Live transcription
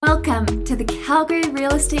Welcome to the Calgary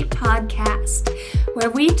Real Estate Podcast,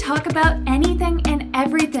 where we talk about anything and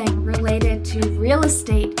everything related to real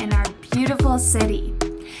estate in our beautiful city.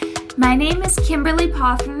 My name is Kimberly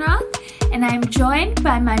Poffenroth, and I'm joined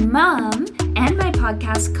by my mom and my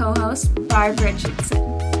podcast co-host, Barb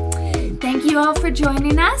Richardson. Thank you all for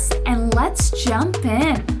joining us, and let's jump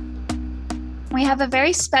in. We have a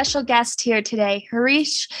very special guest here today,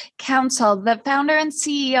 Harish Counsell, the founder and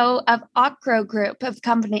CEO of Ocgrow Group of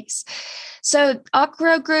companies. So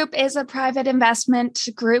Ocgrow Group is a private investment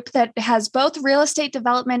group that has both real estate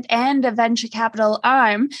development and a venture capital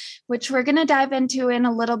arm, which we're going to dive into in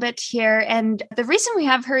a little bit here. And the reason we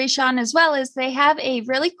have Harish on as well is they have a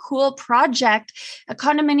really cool project, a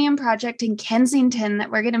condominium project in Kensington that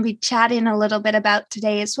we're going to be chatting a little bit about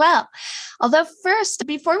today as well. Although first,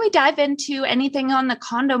 before we dive into anything on the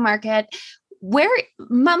condo market, where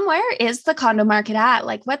is the condo market at?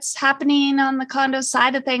 Like, what's happening on the condo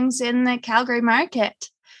side of things in the Calgary market?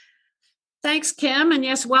 Thanks, Kim. And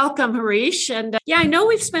yes, welcome, Harish. And I know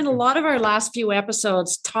we've spent a lot of our last few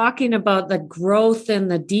episodes talking about the growth in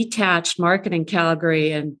the detached market in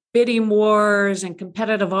Calgary and bidding wars and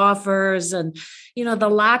competitive offers and, the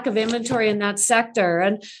lack of inventory in that sector.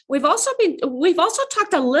 And we've also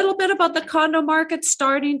talked a little bit about the condo market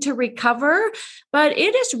starting to recover, but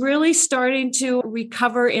it is really starting to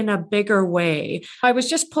recover in a bigger way. I was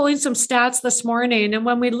just pulling some stats this morning, and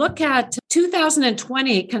when we look at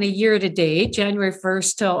 2020 kind of year to date, January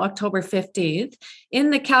 1st till October 15th,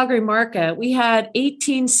 in the Calgary market, we had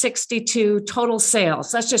 1,862 total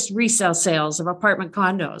sales. That's just resale sales of apartment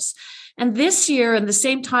condos. And this year, in the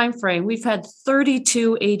same time frame, we've had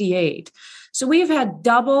 3,288. So we've had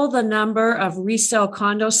double the number of resale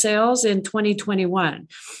condo sales in 2021,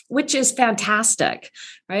 which is fantastic,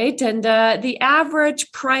 right? And the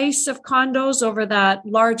average price of condos over that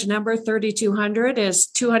large number, 3,200, is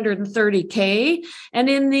 $230K. And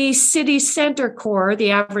in the city center core,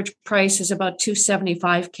 the average price is about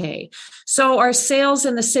 $275K. So our sales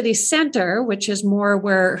in the city center, which is more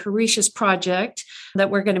where Harish's project that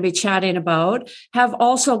we're going to be chatting about, have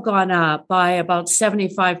also gone up by about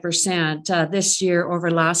 75% this year over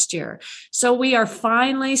last year. So we are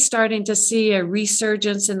finally starting to see a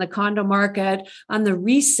resurgence in the condo market on the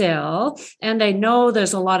resale. And I know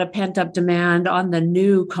there's a lot of pent-up demand on the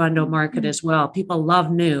new condo market as well. People love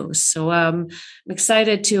new. So I'm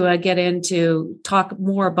excited to get into talk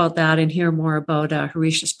more about that and hear more about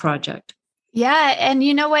Harish's project. Yeah. And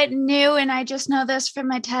you know what, new, and I just know this from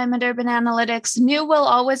my time at Urban Analytics, new will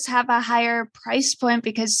always have a higher price point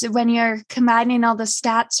because when you're combining all the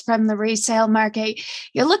stats from the resale market,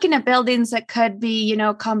 you're looking at buildings that could be,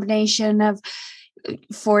 a combination of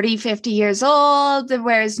 40, 50 years old,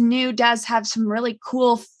 whereas new does have some really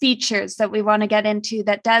cool features that we want to get into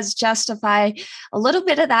that does justify a little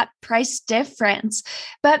bit of that price difference.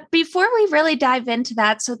 But before we really dive into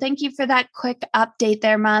that, so thank you for that quick update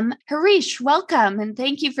there, Mom. Harish, welcome, and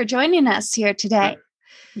thank you for joining us here today.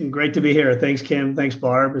 Great to be here. Thanks, Kim. Thanks,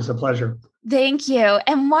 Barb. It's a pleasure. Thank you.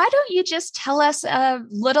 And why don't you just tell us a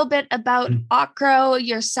little bit about Ocgrow,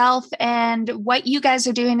 yourself, and what you guys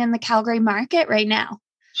are doing in the Calgary market right now?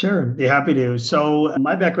 Sure. Be happy to. So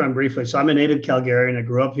my background briefly. So I'm a native Calgarian. I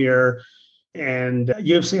grew up here and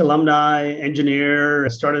U of C alumni, engineer. I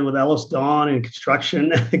started with Ellis Dawn in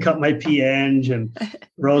construction. I got my PEng and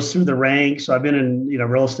rose through the ranks. So I've been in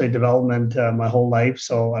real estate development my whole life.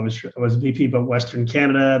 So I was VP of Western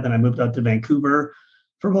Canada. Then I moved out to Vancouver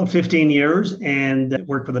for about 15 years and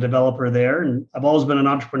worked with a developer there. And I've always been an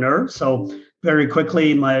entrepreneur. So very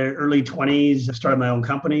quickly, in my early 20s, I started my own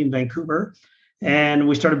company in Vancouver. And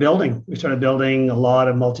we started building. We started building a lot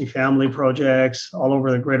of multifamily projects all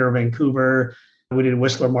over the greater Vancouver. We did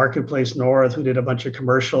Whistler Marketplace North. We did a bunch of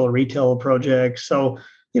commercial retail projects. So,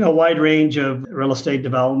 wide range of real estate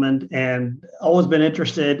development, and always been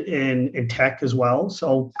interested in tech as well.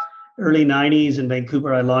 So early 90s in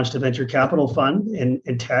Vancouver, I launched a venture capital fund in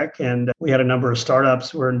tech, and we had a number of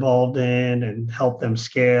startups we're involved in and helped them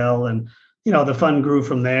scale. And, the fund grew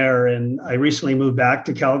from there. And I recently moved back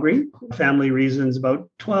to Calgary, family reasons, about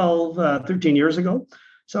 13 years ago.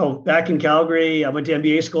 So back in Calgary, I went to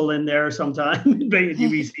MBA school in there sometime at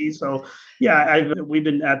UBC. So we've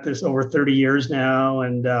been at this over 30 years now,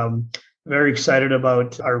 and very excited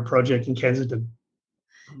about our project in Kensington.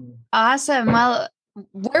 Awesome. Well,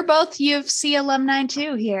 we're both U of C alumni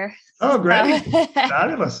too here. Oh, great.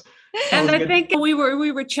 Fabulous. And I think we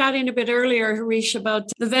were chatting a bit earlier, Harish, about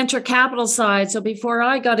the venture capital side. So before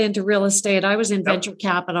I got into real estate, I was in venture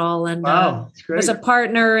capital and was a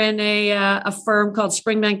partner in a firm called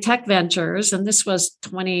Springbank Tech Ventures. And this was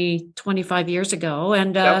 25 years ago.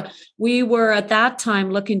 And we were at that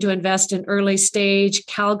time looking to invest in early stage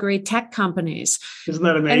Calgary tech companies. Isn't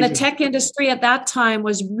that amazing? And the tech industry at that time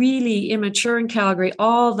was really immature in Calgary.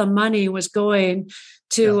 All the money was going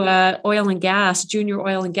to oil and gas, junior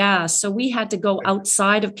oil and gas. So we had to go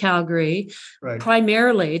outside of Calgary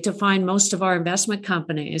primarily to find most of our investment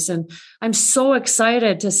companies. And I'm so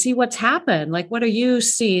excited to see what's happened. Like, what are you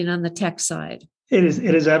seeing on the tech side? It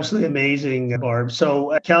is absolutely amazing, Barb.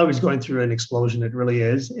 So Calgary's going through an explosion. It really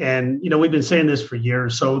is. And, we've been saying this for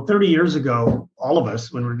years. So 30 years ago, all of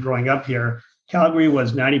us, when we were growing up here, Calgary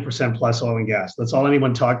was 90% plus oil and gas. That's all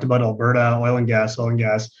anyone talked about, Alberta, oil and gas.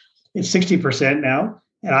 It's 60% now.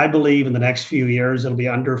 And I believe in the next few years, it'll be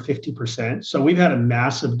under 50%. So we've had a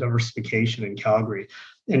massive diversification in Calgary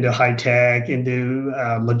into high tech, into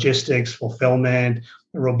logistics, fulfillment,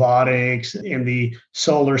 robotics, in the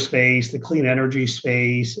solar space, the clean energy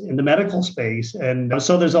space, in the medical space. And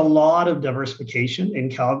so there's a lot of diversification in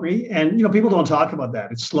Calgary. And, people don't talk about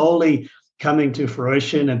that. It's slowly coming to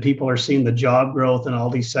fruition and people are seeing the job growth in all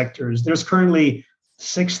these sectors. There's currently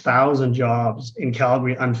 6,000 jobs in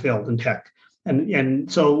Calgary unfilled in tech.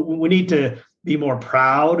 And so we need to be more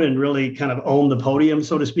proud and really kind of own the podium,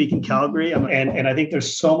 so to speak, in Calgary. And I think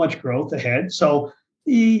there's so much growth ahead. So,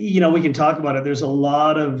 we can talk about it. There's a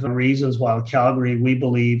lot of reasons why Calgary, we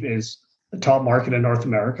believe, is the top market in North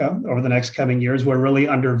America over the next coming years. We're really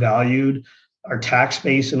undervalued. Our tax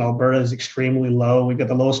base in Alberta is extremely low. We've got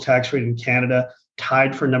the lowest tax rate in Canada,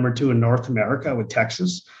 tied for number 2 in North America with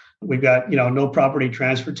Texas. We've got, no property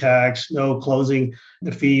transfer tax, no closing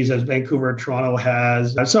the fees as Vancouver, Toronto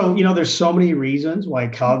has. So, there's so many reasons why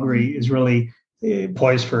Calgary is really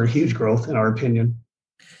poised for huge growth, in our opinion.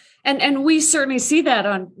 And we certainly see that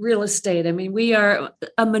on real estate. I mean, we are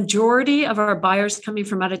a majority of our buyers coming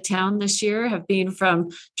from out of town this year have been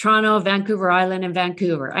from Toronto, Vancouver Island, and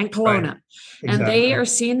Vancouver and Kelowna. Right. Exactly. And they are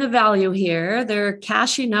seeing the value here. They're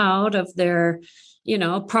cashing out of their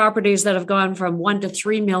properties that have gone from 1 to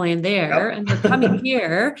 3 million there, and they're coming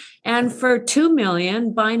here and for 2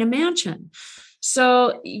 million buying a mansion.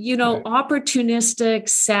 So, opportunistic,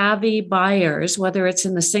 savvy buyers, whether it's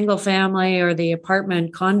in the single family or the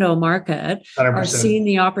apartment condo market, 100%. Are seeing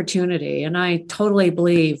the opportunity. And I totally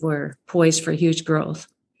believe we're poised for huge growth.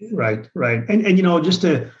 Right. And just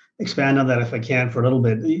to expand on that if I can for a little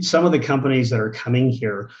bit, some of the companies that are coming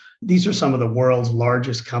here, these are some of the world's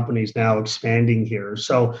largest companies now expanding here.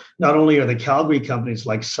 So not only are the Calgary companies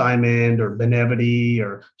like Simon or Benevity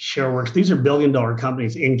or ShareWorks, these are billion-dollar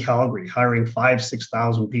companies in Calgary, hiring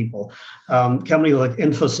 5,000-6,000 people. Companies like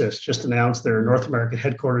Infosys just announced their North American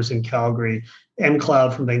headquarters in Calgary.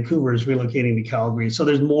 mCloud from Vancouver is relocating to Calgary. So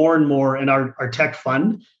there's more and more, and our tech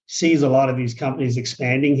fund sees a lot of these companies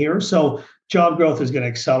expanding here. So job growth is going to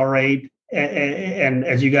accelerate. And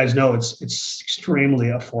as you guys know, it's extremely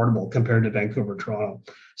affordable compared to Vancouver, Toronto.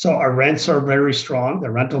 So our rents are very strong. The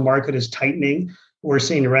rental market is tightening. We're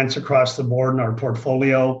seeing rents across the board in our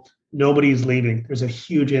portfolio. Nobody's leaving. There's a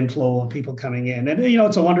huge inflow of people coming in. And,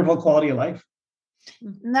 it's a wonderful quality of life.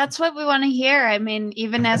 That's what we want to hear. I mean,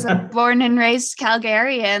 even as a born and raised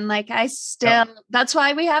Calgarian, that's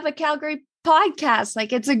why we have a Calgary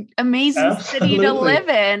podcast. It's an amazing city to live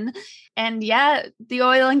in. And the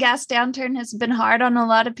oil and gas downturn has been hard on a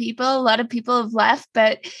lot of people. A lot of people have left,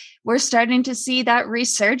 but we're starting to see that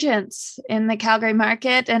resurgence in the Calgary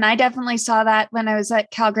market. And I definitely saw that when I was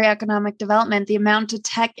at Calgary Economic Development, the amount of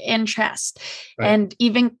tech interest and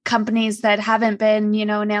even companies that haven't been,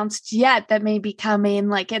 announced yet that may be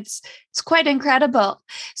coming. It's quite incredible.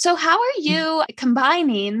 So how are you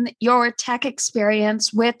combining your tech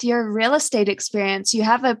experience with your real estate experience? You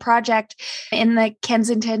have a project in the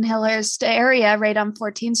Kensington Hillhurst area right on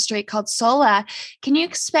 14th Street called Sola. Can you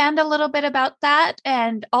expand a little bit about that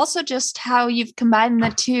and also just how you've combined the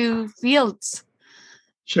two fields?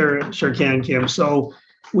 Sure can, Kim. So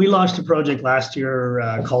we launched a project last year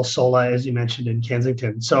called Sola, as you mentioned, in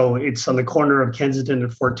Kensington. So it's on the corner of Kensington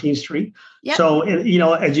and 14th Street. Yep. So,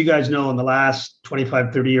 as you guys know, in the last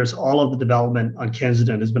 25, 30 years, all of the development on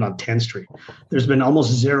Kensington has been on 10th Street. There's been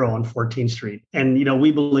almost zero on 14th Street. And,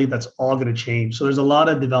 we believe that's all going to change. So there's a lot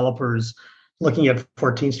of developers looking at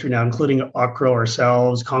 14th Street now, including Ocro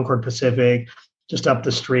ourselves, Concord Pacific, just up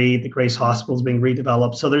the street, the Grace Hospital is being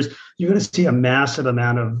redeveloped. So you're going to see a massive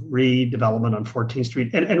amount of redevelopment on 14th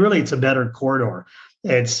Street. And really, it's a better corridor.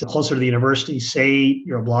 It's closer to the University State.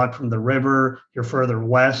 You're a block from the river. You're further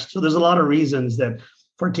west. So there's a lot of reasons that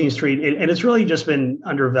 14th Street. And it's really just been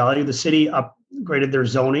undervalued. The city upgraded their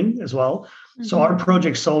zoning as well. Mm-hmm. So our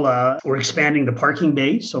project Sola, we're expanding the parking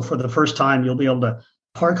bay. So for the first time, you'll be able to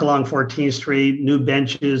park along 14th Street, new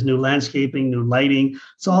benches, new landscaping, new lighting.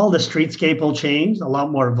 So all the streetscape will change, a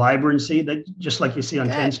lot more vibrancy, that just like you see on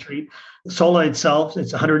 10th Street. Sola itself,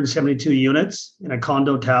 it's 172 units in a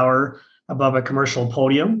condo tower above a commercial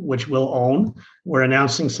podium, which we'll own. We're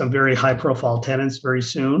announcing some very high profile tenants very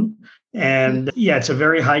soon. And yeah, it's a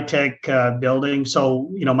very high tech building.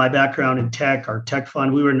 So, my background in tech, our tech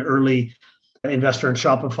fund, we were an early investor in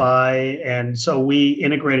Shopify. And so we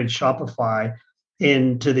integrated Shopify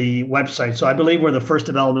into the website. So I believe we're the first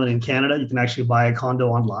development in Canada. You can actually buy a condo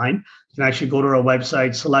online. You can actually go to our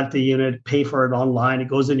website, select the unit, pay for it online. It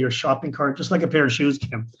goes in your shopping cart, just like a pair of shoes,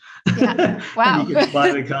 Kim. Yeah. Wow. You can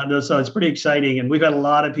buy the condo. So it's pretty exciting. And we've had a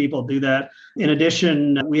lot of people do that. In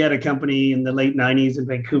addition, we had a company in the late 90s in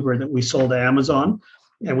Vancouver that we sold to Amazon.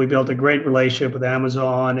 And we built a great relationship with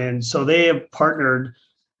Amazon. And so they have partnered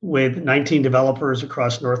with 19 developers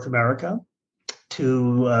across North America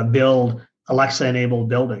to build Alexa-enabled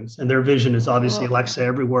buildings. And their vision is obviously Alexa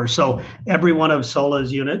everywhere. So every one of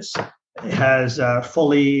Sola's units has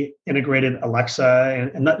fully integrated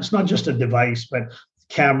Alexa. And it's not just a device, but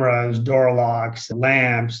cameras, door locks,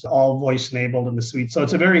 lamps, all voice enabled in the suite. So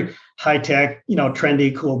it's a very high tech,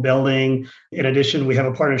 trendy, cool building. In addition, we have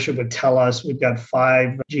a partnership with TELUS. We've got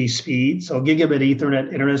 5G speed, so gigabit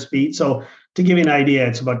Ethernet internet speed. So to give you an idea,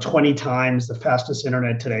 it's about 20 times the fastest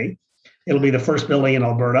internet today. It'll be the first building in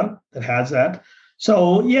Alberta that has that.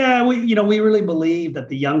 So yeah, we really believe that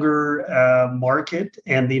the younger market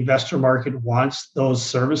and the investor market wants those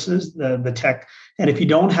services, the tech. And if you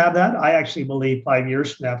don't have that, I actually believe 5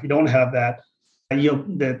 years from now, if you don't have that,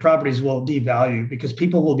 the properties will devalue because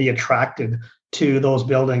people will be attracted to those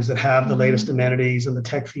buildings that have the latest amenities and the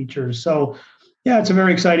tech features. So yeah, it's a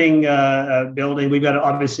very exciting building. We've got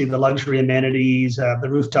obviously the luxury amenities, the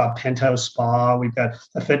rooftop penthouse spa. We've got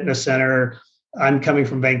a fitness center. I'm coming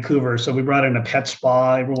from Vancouver, so we brought in a pet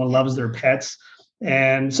spa. Everyone loves their pets.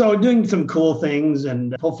 And so doing some cool things.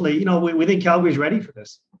 And hopefully, we think Calgary's ready for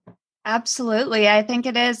this. Absolutely. I think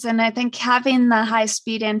it is. And I think having the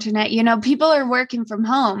high-speed internet, people are working from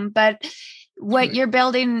home, but what you're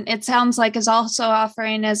building, it sounds like, is also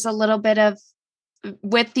offering is a little bit of,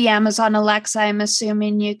 with the Amazon Alexa, I'm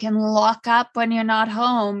assuming you can lock up when you're not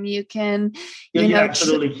home. You can, you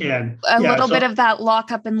absolutely can. A little bit of that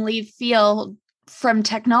lock up and leave feel from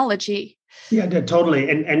technology. Yeah, totally.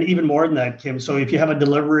 And even more than that, Kim. So if you have a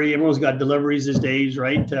delivery, everyone's got deliveries these days,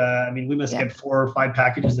 right? We must get 4 or 5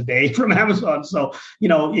 packages a day from Amazon. So,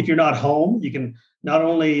 if you're not home, you can not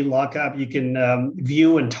only lock up, you can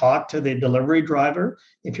view and talk to the delivery driver.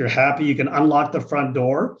 If you're happy, you can unlock the front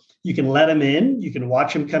door. You can let him in. You can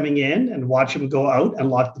watch him coming in and watch him go out and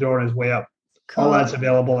lock the door on his way up. Cool. All that's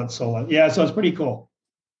available at Sola. Yeah, so it's pretty cool.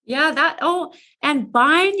 Yeah, and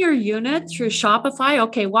buying your unit through Shopify.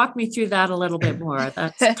 Okay, walk me through that a little bit more.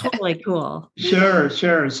 That's totally cool. Sure.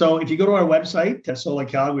 So if you go to our website, Sola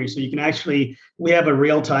Calgary, so you can we have a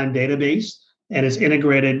real-time database and it's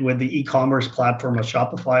integrated with the e-commerce platform of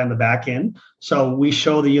Shopify on the back end. So we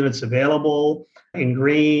show the units available in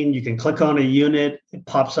green. You can click on a unit. It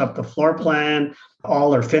pops up the floor plan,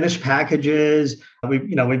 all our finished packages.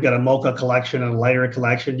 We've got a mocha collection and a lighter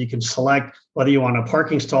collection. You can select whether you want a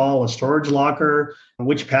parking stall, a storage locker,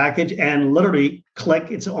 which package, and literally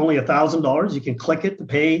click. It's only $1,000. You can click it to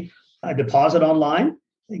pay a deposit online.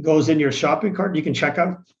 It goes in your shopping cart. You can check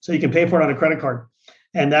out, so you can pay for it on a credit card.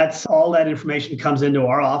 And that's all that information comes into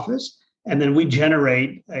our office. And then we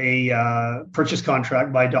generate a purchase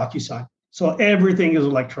contract by DocuSign. So everything is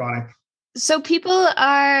electronic. So people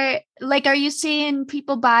are you seeing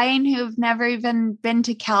people buying who've never even been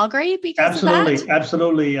to Calgary because of that?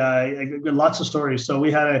 Absolutely. Lots of stories. So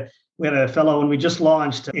we had a fellow when we just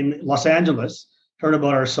launched in Los Angeles, heard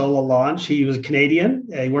about our Sola launch. He was Canadian.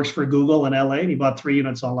 He works for Google in LA, and he bought 3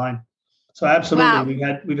 units online. So absolutely,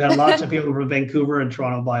 wow. we've had lots of people from Vancouver and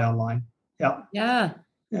Toronto buy online. Yeah.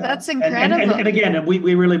 That's incredible. And again,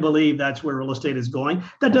 we really believe that's where real estate is going.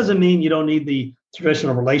 That doesn't mean you don't need the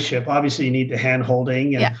traditional relationship. Obviously, you need the hand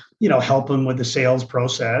holding and help them with the sales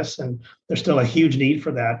process. And there's still a huge need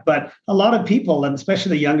for that. But a lot of people, and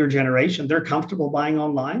especially the younger generation, they're comfortable buying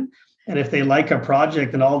online. And if they like a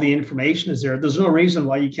project and all the information is there, there's no reason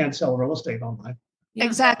why you can't sell real estate online. Yeah.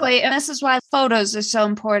 Exactly. And this is why photos are so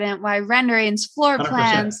important, why renderings, floor 100%.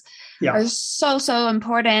 plans are so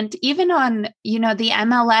important. Even on, the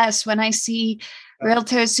MLS, when I see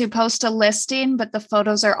realtors who post a listing, but the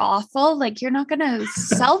photos are awful, like you're not going to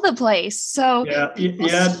sell the place. So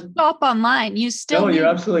stop online. You still you're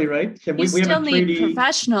absolutely right. We still need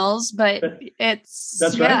professionals, but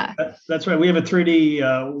that's right. That's right. We have a 3D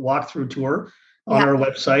walkthrough tour on our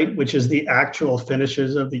website, which is the actual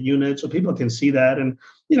finishes of the unit, so people can see that. And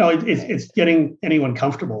it's getting anyone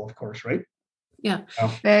comfortable, of course, right? Yeah.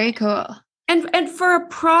 Very cool. And for a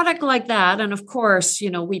product like that, and of course,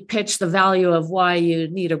 we pitch the value of why you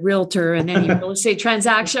need a realtor in any real estate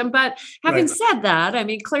transaction. But having said that, I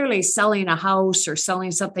mean, clearly selling a house or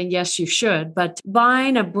selling something, yes, you should. But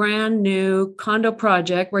buying a brand new condo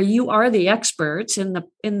project where you are the experts in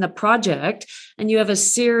the project, and you have a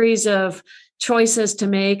series of choices to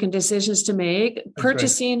make and decisions to make,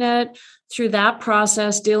 purchasing it through that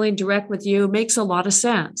process, dealing direct with you makes a lot of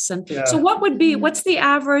sense. And so what's the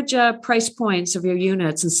average price points of your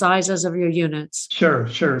units and sizes of your units? Sure.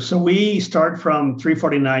 So we start from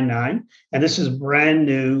 $349,900, and this is brand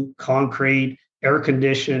new concrete, air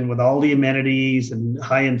conditioned with all the amenities and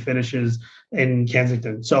high-end finishes in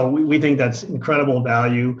Kensington. So we think that's incredible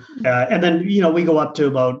value. And then, we go up to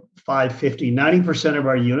about $550. 90% of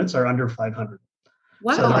our units are under $500.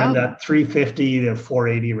 Wow. So they're in that $350 to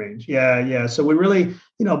 $480 range. Yeah. So we really,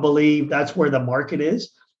 believe that's where the market is.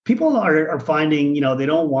 People are finding, they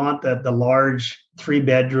don't want the large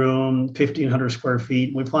 3-bedroom, 1,500 square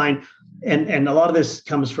feet. We find, and a lot of this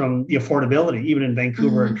comes from the affordability, even in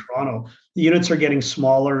Vancouver and Toronto. The units are getting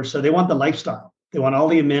smaller, so they want the lifestyle. They want all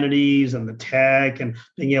the amenities and the tech and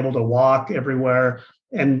being able to walk everywhere.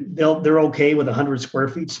 And they're okay with 100 square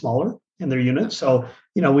feet smaller in their units. So,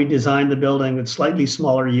 we designed the building with slightly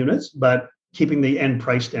smaller units, but keeping the end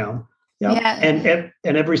price down. Yeah.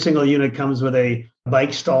 And every single unit comes with a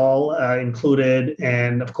bike stall included,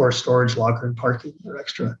 and of course, storage, locker, and parking are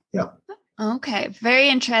extra. Yeah. Okay. Very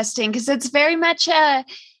interesting, because it's very much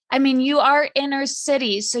you are inner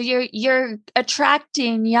city, so you're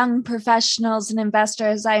attracting young professionals and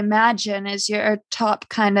investors, I imagine, as your top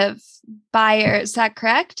kind of buyer. Is that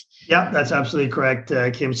correct? Yeah, that's absolutely correct,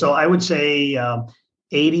 Kim. So I would say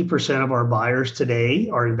 80% of our buyers today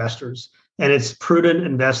are investors, and it's prudent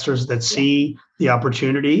investors that see the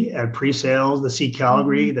opportunity at pre-sales, that see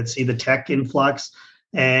Calgary, that see the tech influx,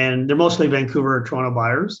 and they're mostly Vancouver or Toronto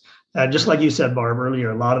buyers. Just like you said, Barb,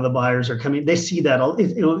 earlier, a lot of the buyers are coming. They see that.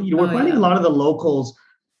 We're finding a lot of the locals,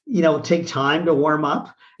 take time to warm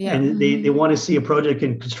up, and they want to see a project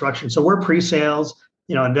in construction. So we're pre-sales.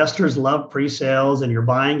 Investors love pre-sales, and you're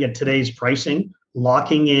buying at today's pricing,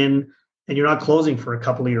 locking in, and you're not closing for a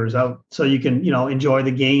couple of years out. So you can, enjoy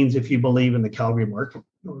the gains if you believe in the Calgary market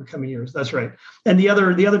over the coming years. That's right. And the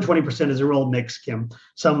other 20% is a real mix, Kim.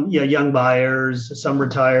 Some young buyers, some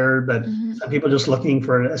retired, but some people just looking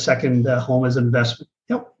for a second home as an investment.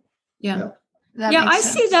 Yep. Yeah. I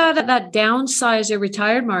see that downsize or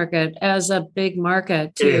retired market as a big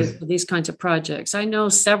market too for these kinds of projects. I know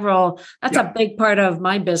several. That's a big part of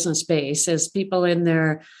my business base is people in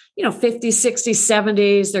their 50s, 60s,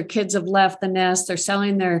 70s. Their kids have left the nest. They're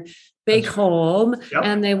selling their big home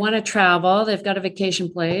and they want to travel. They've got a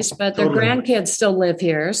vacation place, but their grandkids still live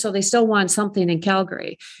here. So they still want something in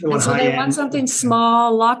Calgary. And so they want something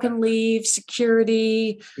small, lock and leave,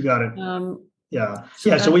 security. You got it.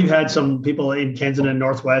 So we've had some people in Kensington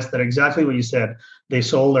Northwest that exactly what you said. They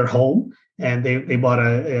sold their home and they bought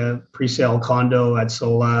a pre-sale condo at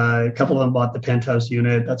Sola. A couple of them bought the penthouse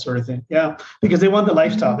unit, that sort of thing. Yeah, because they want the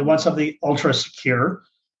lifestyle. They want something ultra secure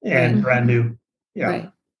and brand new. Yeah.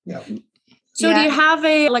 Right. Yeah. So do you have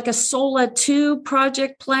a Sola 2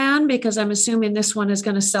 project plan? Because I'm assuming this one is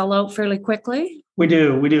going to sell out fairly quickly. We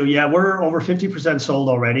do. Yeah, we're over 50% sold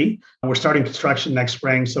already. We're starting construction next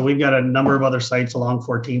spring. So we've got a number of other sites along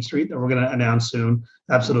 14th Street that we're going to announce soon.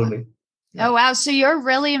 Absolutely. Yeah. Oh, wow. So you're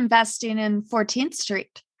really investing in 14th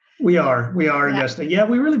Street. We are investing. Yeah,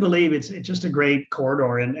 we really believe it's just a great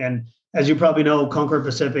corridor. And as you probably know, Concord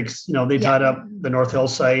Pacific's, they tied up the North Hill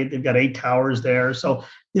site. They've got 8 towers there. So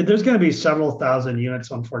there's going to be several thousand units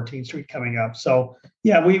on 14th Street coming up. So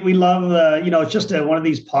yeah, we love, it's just one of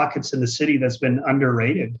these pockets in the city that's been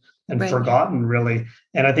underrated and forgotten really.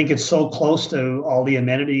 And I think it's so close to all the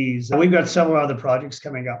amenities. And we've got several other projects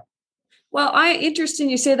coming up. Well, interesting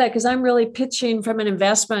you say that because I'm really pitching from an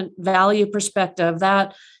investment value perspective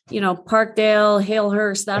that, Parkdale,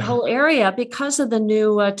 Halehurst, that whole area because of the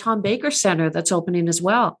new Tom Baker Center that's opening as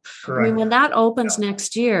well. Correct. I mean, when that opens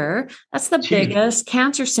next year, that's the biggest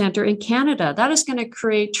cancer center in Canada. That is going to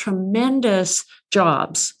create tremendous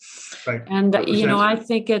jobs. Right. And, 100%. I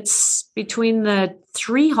think it's between the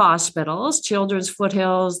 3 hospitals, Children's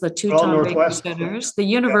Foothills, the two All Tom Baker Northwest. Centers, the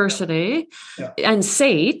university, Yeah. and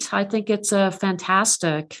SAIT. I think it's a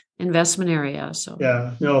fantastic investment area. So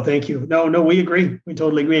Yeah, no, thank you. No, we agree. We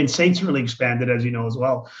totally agree. And Saints really expanded, as you know, as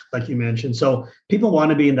well, like you mentioned. So people want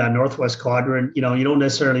to be in that Northwest quadrant. You don't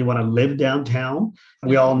necessarily want to live downtown.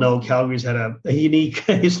 We all know Calgary's had a unique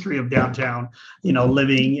history of downtown,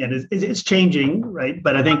 living, and it's changing, right?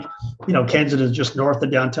 But I think, Kensington is just north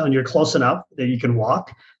of downtown. You're close enough that you can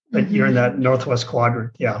walk, but you're in that Northwest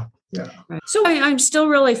quadrant. Yeah. Yeah. Right. So I'm still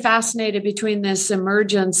really fascinated between this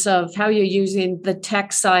emergence of how you're using the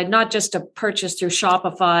tech side, not just to purchase through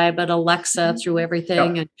Shopify, but Alexa through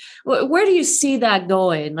everything. Yep. And where do you see that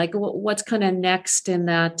going? Like what's kind of next in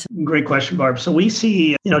that? Great question, Barb. So we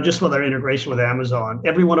see, just with our integration with Amazon,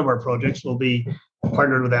 every one of our projects will be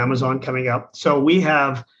partnered with Amazon coming up. So we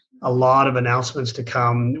have a lot of announcements to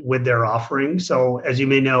come with their offering. So as you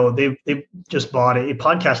may know, they've just bought a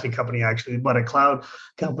podcasting company, actually, bought a cloud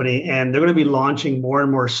company, and they're going to be launching more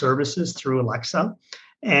and more services through Alexa.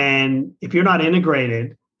 And if you're not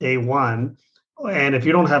integrated day one, and if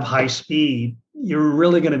you don't have high speed, you're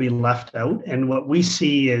really going to be left out. And what we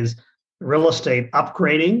see is real estate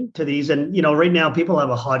upgrading to these. And, right now people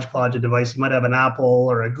have a hodgepodge of devices. You might have an Apple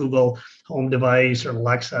or a Google Home device or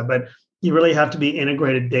Alexa, but you really have to be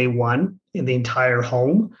integrated day one in the entire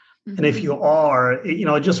home. Mm-hmm. And if you are,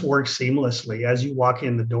 it just works seamlessly as you walk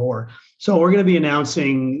in the door. So we're going to be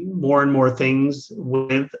announcing more and more things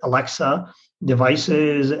with Alexa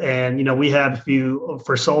devices. And, we have a few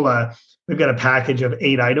for Sola. We've got a package of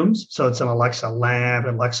 8 items. So it's an Alexa lamp,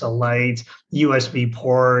 Alexa lights, USB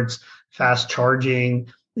ports, fast charging,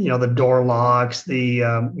 the door locks, the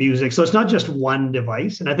music. So it's not just one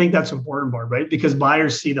device. And I think that's important, Barb, right? Because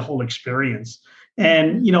buyers see the whole experience.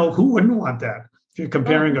 And, who wouldn't want that? If you're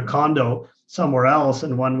comparing a condo somewhere else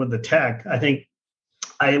and one with the tech, I think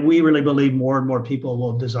we really believe more and more people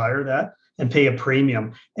will desire that and pay a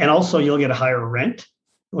premium. And also you'll get a higher rent.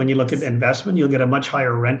 When you look at investment, you'll get a much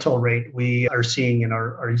higher rental rate we are seeing in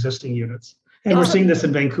our existing units. And we're seeing this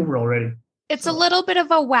in Vancouver already. It's a little bit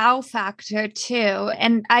of a wow factor too.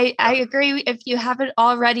 And I agree if you have it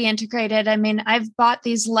already integrated. I mean, I've bought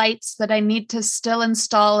these lights that I need to still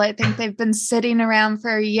install. I think they've been sitting around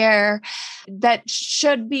for a year that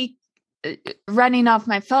should be running off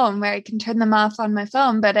my phone where I can turn them off on my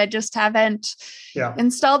phone, but I just haven't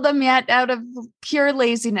installed them yet out of pure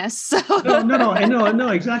laziness. So. No, I know,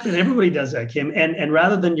 exactly. And everybody does that, Kim. And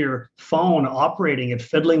rather than your phone operating and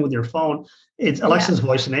fiddling with your phone, it's Alexa's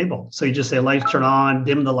voice enabled. So you just say, lights turn on,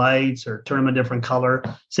 dim the lights, or turn them a different color.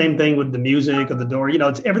 Same thing with the music or the door.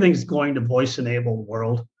 Everything's going to voice enabled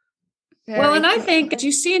world. Well, and I think, do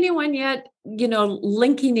you see anyone yet,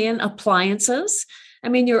 linking in appliances? I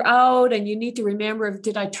mean, you're out and you need to remember,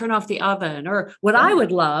 did I turn off the oven? Or what I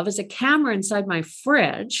would love is a camera inside my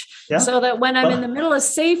fridge so that when I'm in the middle of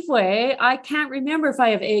Safeway, I can't remember if I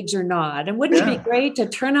have eggs or not. And wouldn't it be great to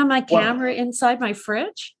turn on my camera inside my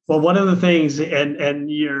fridge? Well, one of the things, and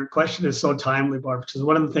your question is so timely, Barb, because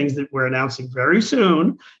one of the things that we're announcing very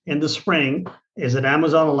soon in the spring is an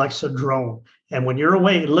Amazon Alexa drone. And when you're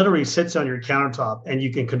away, it literally sits on your countertop and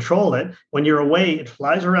you can control it. When you're away, it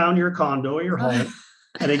flies around your condo or your home.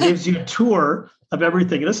 And it gives you a tour of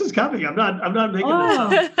everything. This is coming. I'm not making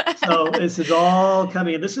this up. So this is all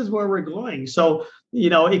coming. This is where we're going. So,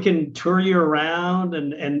 it can tour you around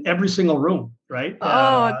and every single room, right?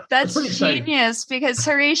 That's genius. Because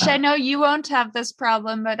Harish, I know you won't have this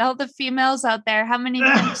problem, but all the females out there, how many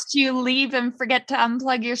times do you leave and forget to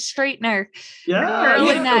unplug your straightener?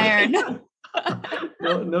 Curling iron.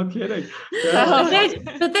 No kidding.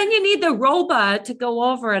 But then you need the robot to go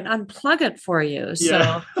over and unplug it for you.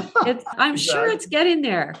 So I'm sure it's getting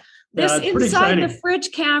there. This inside the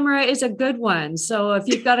fridge camera is a good one. So if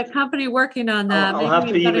you've got a company working on that, I'll have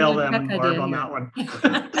to email them, Barb, on that one.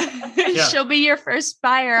 She'll be your first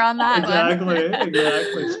buyer on that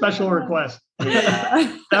Exactly. Special request.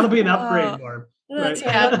 That'll be an upgrade, Barb. That's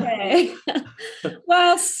right. Okay.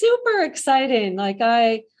 Well, super exciting. Like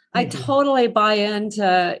I totally buy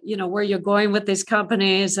into, where you're going with these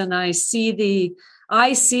companies, and I see the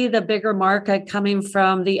bigger market coming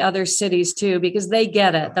from the other cities too, because they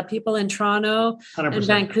get it. The people in Toronto 100%. And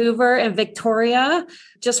Vancouver and Victoria,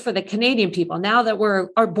 just for the Canadian people, now that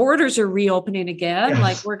our borders are reopening again,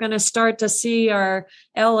 like we're going to start to see our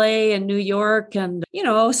LA and New York and,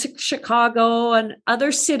 Chicago and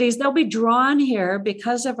other cities, they'll be drawn here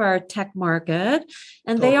because of our tech market.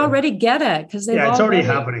 And they already get it because it's already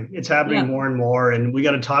happening. It's happening more and more. And we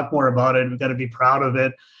got to talk more about it. We got to be proud of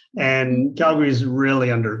it. And Calgary is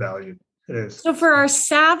really undervalued. It is. So for our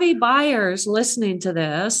savvy buyers listening to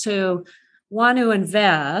this who want to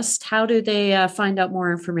invest, how do they find out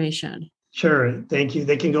more information? Sure. Thank you.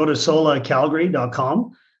 They can go to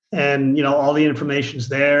solacalgary.com and, all the information's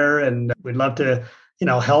there, and we'd love to,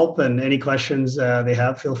 help, and any questions they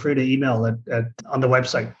have, feel free to email on the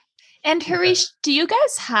website. And Harish, do you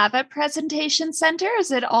guys have a presentation center?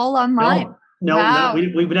 Is it all online? No, wow.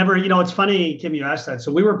 We've never, it's funny, Kim, you asked that.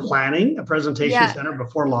 So we were planning a presentation center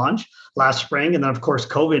before launch last spring. And then of course,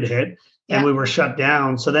 COVID hit and we were shut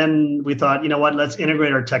down. So then we thought, let's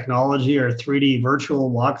integrate our technology, our 3D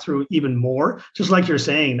virtual walkthrough even more, just like you're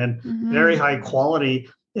saying, and very high quality.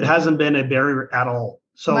 It hasn't been a barrier at all.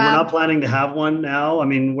 So we're not planning to have one now. I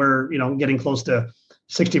mean, we're, getting close to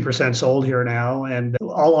 60% sold here now and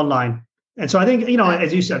all online. And so I think,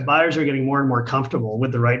 as you said, buyers are getting more and more comfortable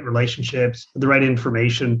with the right relationships, with the right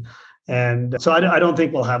information. And so I don't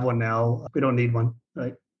think we'll have one now. We don't need one,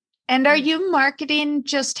 right? And are you marketing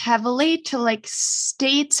just heavily to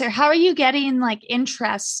states, or how are you getting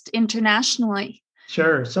interest internationally?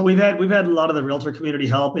 Sure. So we've had a lot of the realtor community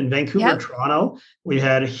help in Vancouver, Toronto. We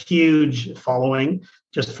had a huge following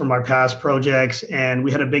just from our past projects, and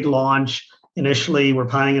we had a big launch. Initially, we're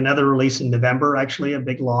planning another release in November, actually, a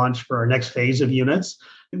big launch for our next phase of units.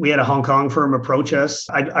 We had a Hong Kong firm approach us.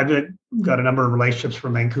 I've got a number of relationships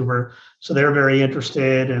from Vancouver, so they're very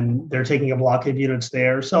interested, and they're taking a block of units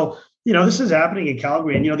there. So, this is happening in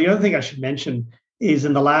Calgary. And, the other thing I should mention is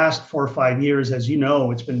in the last 4 or 5 years, as you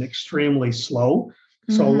know, it's been extremely slow.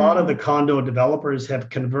 So a lot of the condo developers have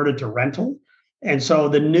converted to rental. And so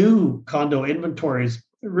the new condo inventories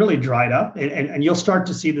really dried up, and you'll start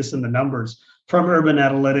to see this in the numbers from Urban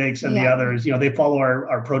Analytics and the others. They follow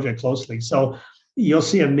our project closely. So you'll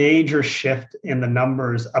see a major shift in the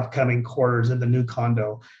numbers upcoming quarters in the new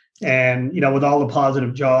condo. And, with all the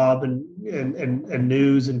positive job and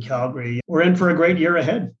news in Calgary, we're in for a great year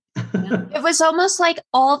ahead. It was almost like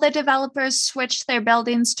all the developers switched their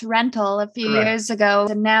buildings to rental a few years ago.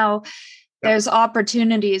 And now there's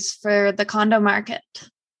opportunities for the condo market.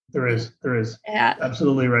 There is. Yeah.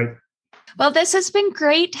 Absolutely right. Well, this has been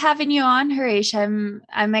great having you on, Harish. I'm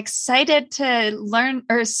excited to learn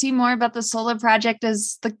or see more about the solar project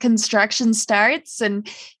as the construction starts, and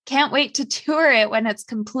can't wait to tour it when it's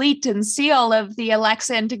complete and see all of the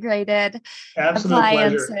Alexa integrated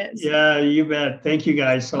appliances. Pleasure. Yeah, you bet. Thank you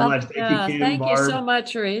guys so much. Thank you, Kim, thank Barb. you so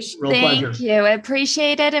much, Harish. Real pleasure. Thank you. I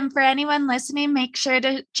appreciate it. And for anyone listening, make sure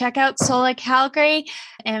to check out Sola Calgary,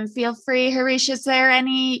 and feel free, Harish, is there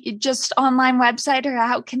any just online website, or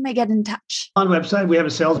how can they get in touch? On the website, we have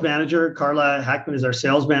a sales manager. Carla Hackman is our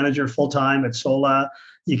sales manager full-time at Sola.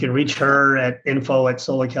 You can reach her at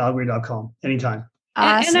info@solacalgary.com anytime.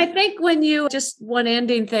 Awesome. And I think when you, just one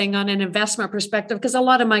ending thing on an investment perspective, because a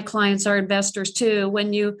lot of my clients are investors too,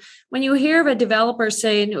 when you hear of a developer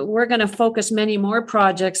saying, we're going to focus many more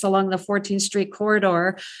projects along the 14th Street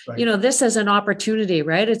corridor, this is an opportunity,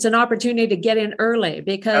 right? It's an opportunity to get in early,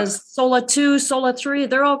 because Sola 2, Sola 3,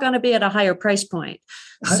 they're all going to be at a higher price point.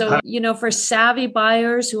 So, for savvy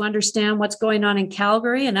buyers who understand what's going on in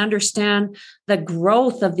Calgary and understand the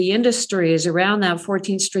growth of the industries around that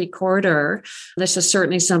 14th Street corridor, this is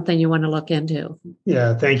certainly something you want to look into.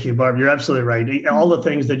 Yeah, thank you, Barb. You're absolutely right. All the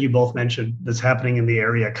things that you both mentioned that's happening in the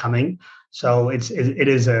area coming. So it's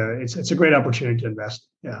a great opportunity to invest.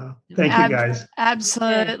 Yeah. Thank you, guys.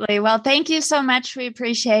 Absolutely. Well, thank you so much. We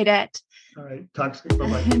appreciate it. All right. Talk soon.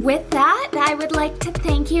 Bye-bye. With that, I would like to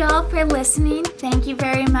thank you all for listening. Thank you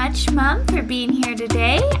very much, Mom, for being here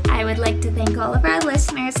today. I would like to thank all of our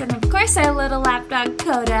listeners, and of course our little lapdog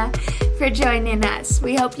Coda, for joining us.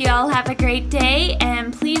 We hope you all have a great day,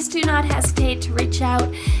 and please do not hesitate to reach out,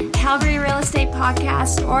 Calgary Real Estate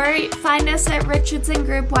Podcast, or find us at Richardson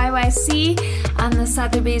Group YYC on the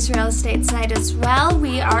Sotheby's Real Estate site as well.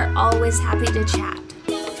 We are always happy to chat.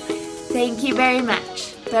 Thank you very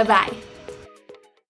much. Bye-bye.